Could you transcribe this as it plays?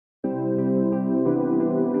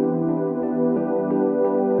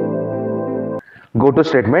Goto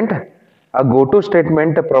statement. A goto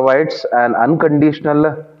statement provides an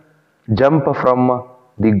unconditional jump from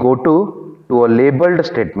the goto to a labeled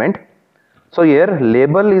statement. So here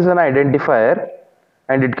label is an identifier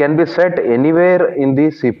and it can be set anywhere in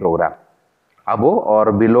the C program, above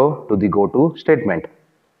or below to the goto statement.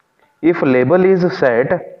 If label is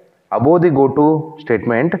set above the goto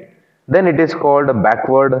statement, then it is called a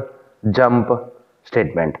backward jump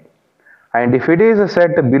statement. And if it is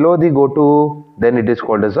set below the goto, then it is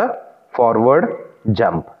called as a forward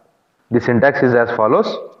jump. The syntax is as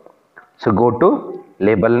follows. So go to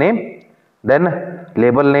label name, then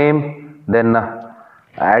label name, then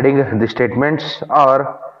adding the statements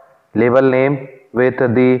or label name with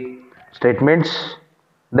the statements,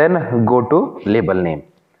 then go to label name.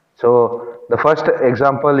 So the first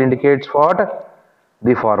example indicates what?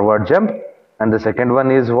 The forward jump, and the second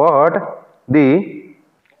one is what? The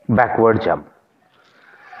backward jump.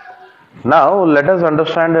 Now let us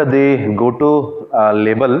understand the go to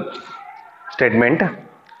label statement.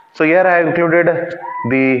 So here I have included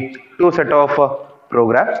the two set of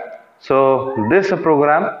program. So this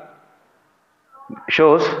program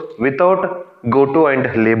shows without goto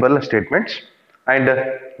and label statements, and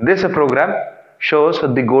this program shows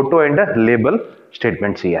the goto and label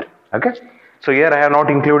statements here. Okay, so here I have not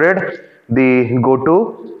included the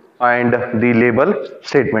goto and the label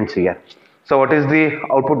statements here. So what is the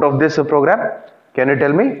output of this program? Can you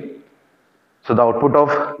tell me? So the output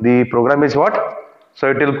of the program is what? So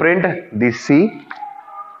it will print the C,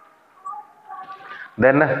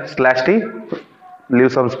 then slash T,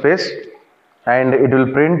 leave some space, and it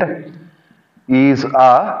will print is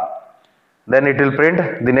a, then it will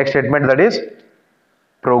print the next statement, that is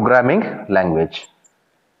programming language.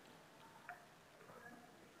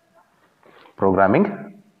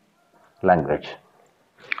 Programming language.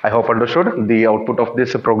 I hope understood the output of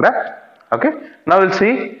this program. Okay. Now we'll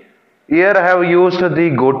see. Here I have used the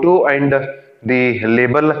goto and the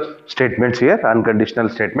label statements here, unconditional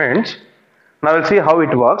statements. Now we'll see how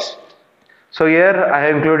it works. So here I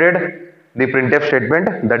have included the printf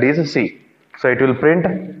statement, that is C. So it will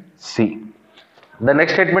print C. The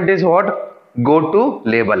next statement is what? Go to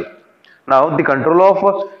label. Now the control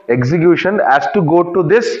of execution has to go to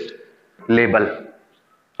this label.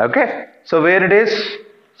 Okay. So where it is?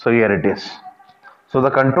 So here it is. So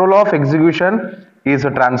the control of execution is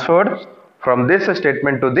transferred from this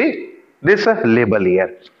statement to this label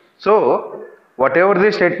here. So whatever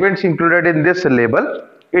the statements included in this label,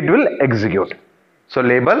 it will execute. So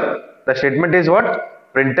label, the statement is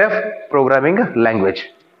what? Printf programming language.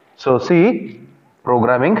 So C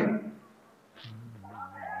programming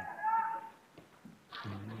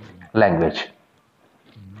language.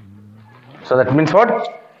 So that means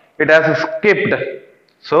what? It has skipped.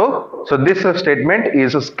 So this statement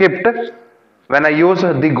is skipped when I use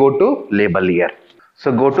the goto label here.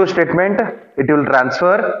 So goto statement, it will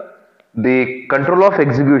transfer the control of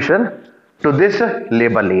execution to this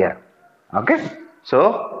label here. Okay.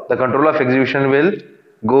 So the control of execution will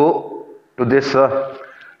go to this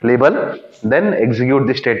label, then execute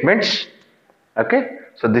the statements. Okay.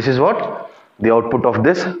 So this is what the output of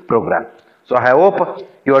this program. So I hope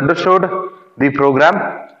you understood the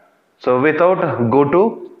program. So without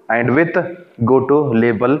goto and with goto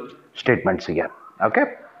label statements here. Okay.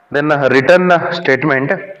 Then return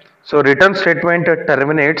statement. So return statement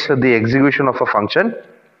terminates the execution of a function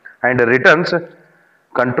and returns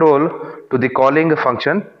control to the calling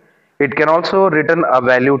function. It can also return a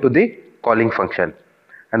value to the calling function,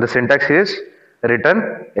 and the syntax is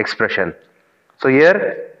return expression. So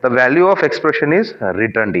here the value of expression is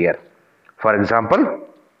returned here. For example,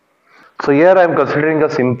 so here I am considering a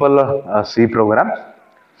simple C program.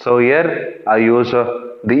 So here I use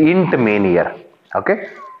the int main here. Okay.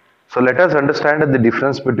 So let us understand the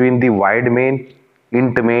difference between the wide main,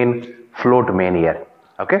 int main, float main here.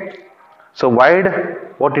 Okay. So wide,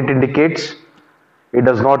 what it indicates, it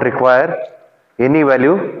does not require any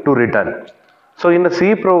value to return. So in the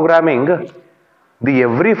C programming, the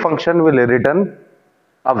every function will return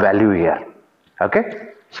a value here.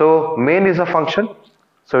 Okay. So main is a function,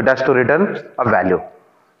 so it has to return a value.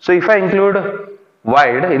 So if I include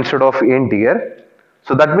wide instead of int here,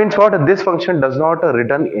 so that means what? This function does not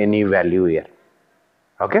return any value here.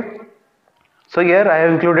 Okay. So here I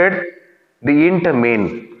have included the int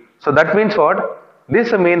main. So that means what?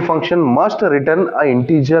 This main function must return an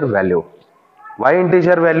integer value. Why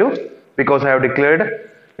integer value? Because I have declared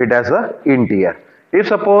it as a int here. If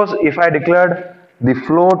suppose if I declared the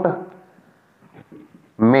float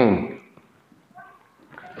main,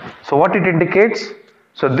 so what it indicates?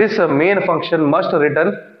 So this main function must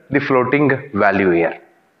return the floating value here.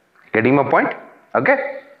 Getting my point?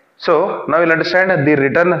 Okay, so now we'll understand the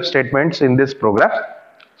return statements in this program.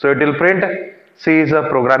 So it will print C is a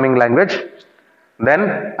programming language.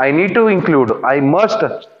 Then I need to include, I must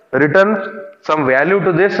return some value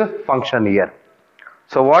to this function here.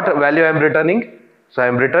 So what value I am returning? So I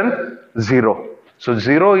am return 0. So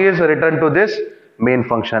 0 is returned to this main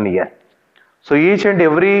function here. So each and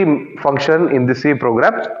every function in the C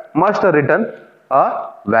program must return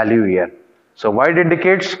a value here. So void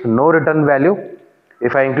indicates no return value.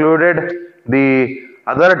 If I included the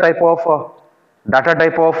other type of data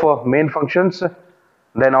type of main functions,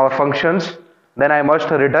 then our functions, then I must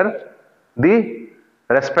return the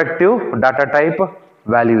respective data type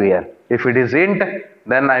value here. If it is int,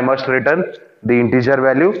 then I must return the integer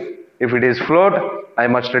value. If it is float, I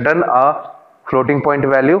must return a floating point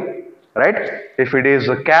value, right? If it is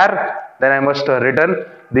a char, then I must return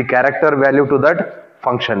the character value to that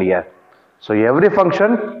function here. So every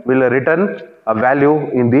function will return a value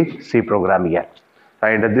in the C program here.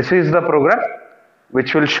 And this is the program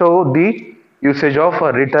which will show the usage of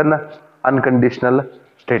a return unconditional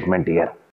statement here.